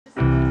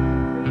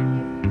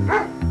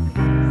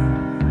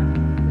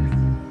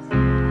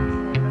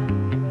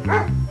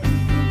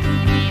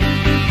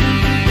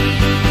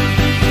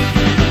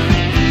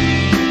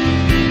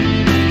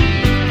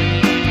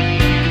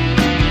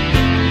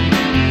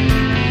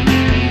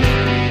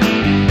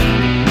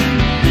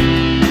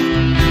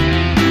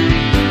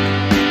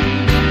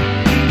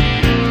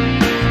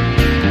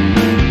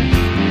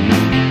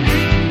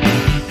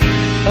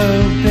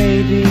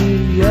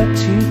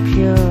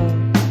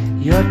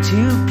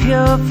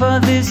for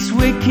this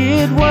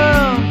wicked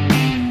world.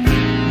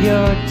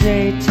 Your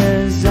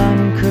data's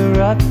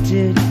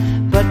uncorrupted,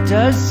 but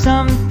does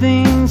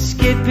something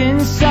skip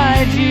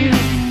inside you?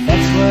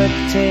 That's what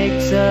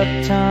takes up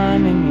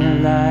time in your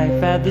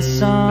life. Add the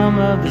sum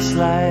of the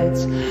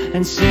slides,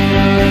 and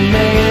sooner or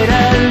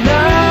later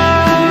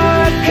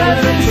love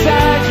comes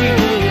inside you,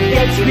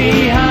 gets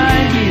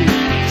behind you,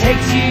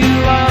 takes you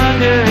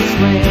under its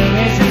wing.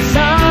 Is it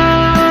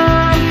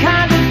some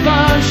kind of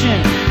function,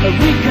 a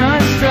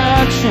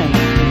reconstruction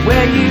of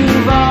where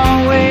you've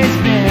always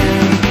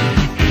been?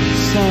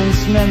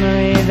 Sense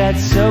memory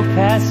that's so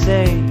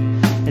passé,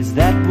 is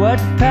that what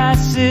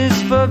passes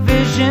for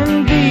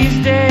vision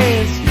these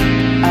days?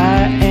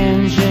 I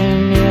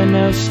engineer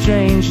no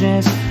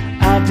strangeness,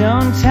 I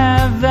don't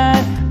have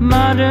that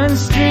modern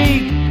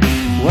streak.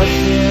 What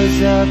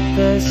fills up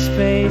the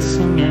space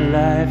in your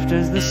life?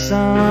 Does the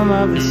sum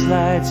of the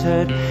slides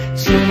hurt?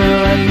 Sooner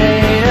or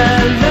later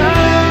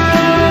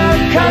love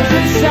comes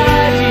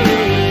inside you,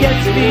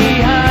 gets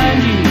behind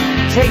you,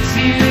 takes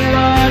you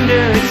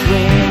under its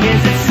wing.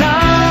 Is it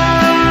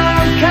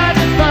some kind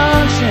of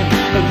function,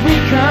 a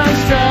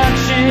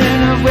reconstruction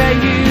of where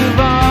you've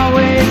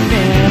always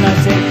been? I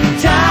say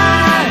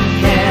time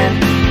can't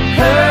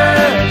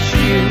hurt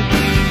you,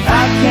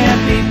 I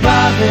can't be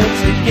bothered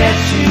to get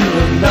you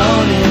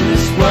alone in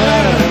this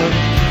world.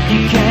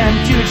 You can't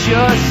do it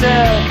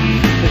yourself,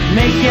 but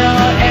make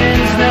your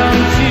ends known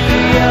to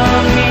your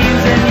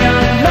means and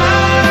your lovers.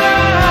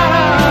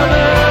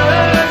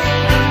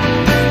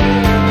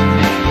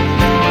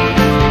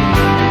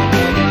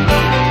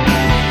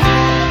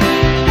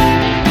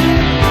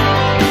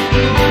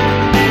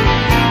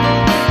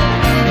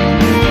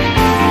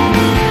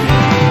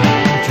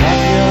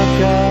 Drop your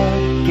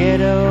guard, get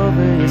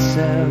over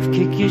yourself,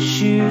 kick your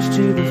shoes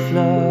to the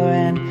floor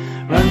and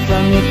run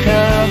from your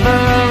cover,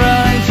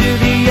 run to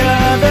the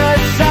other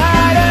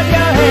side of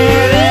your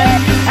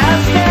head.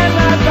 I'll stand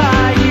right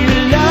by you,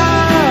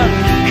 love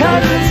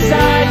comes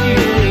inside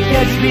you,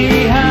 gets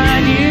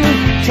behind you,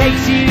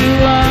 takes you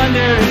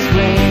under its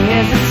wing.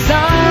 Is it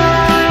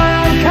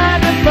some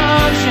kind of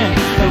function,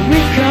 a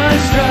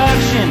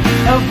reconstruction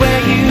of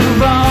where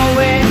you've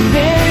always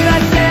been? I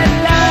said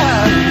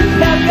love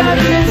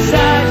comes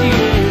inside you,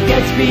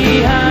 gets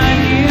behind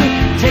you,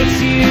 takes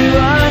you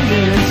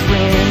under its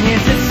wing.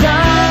 Is it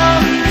some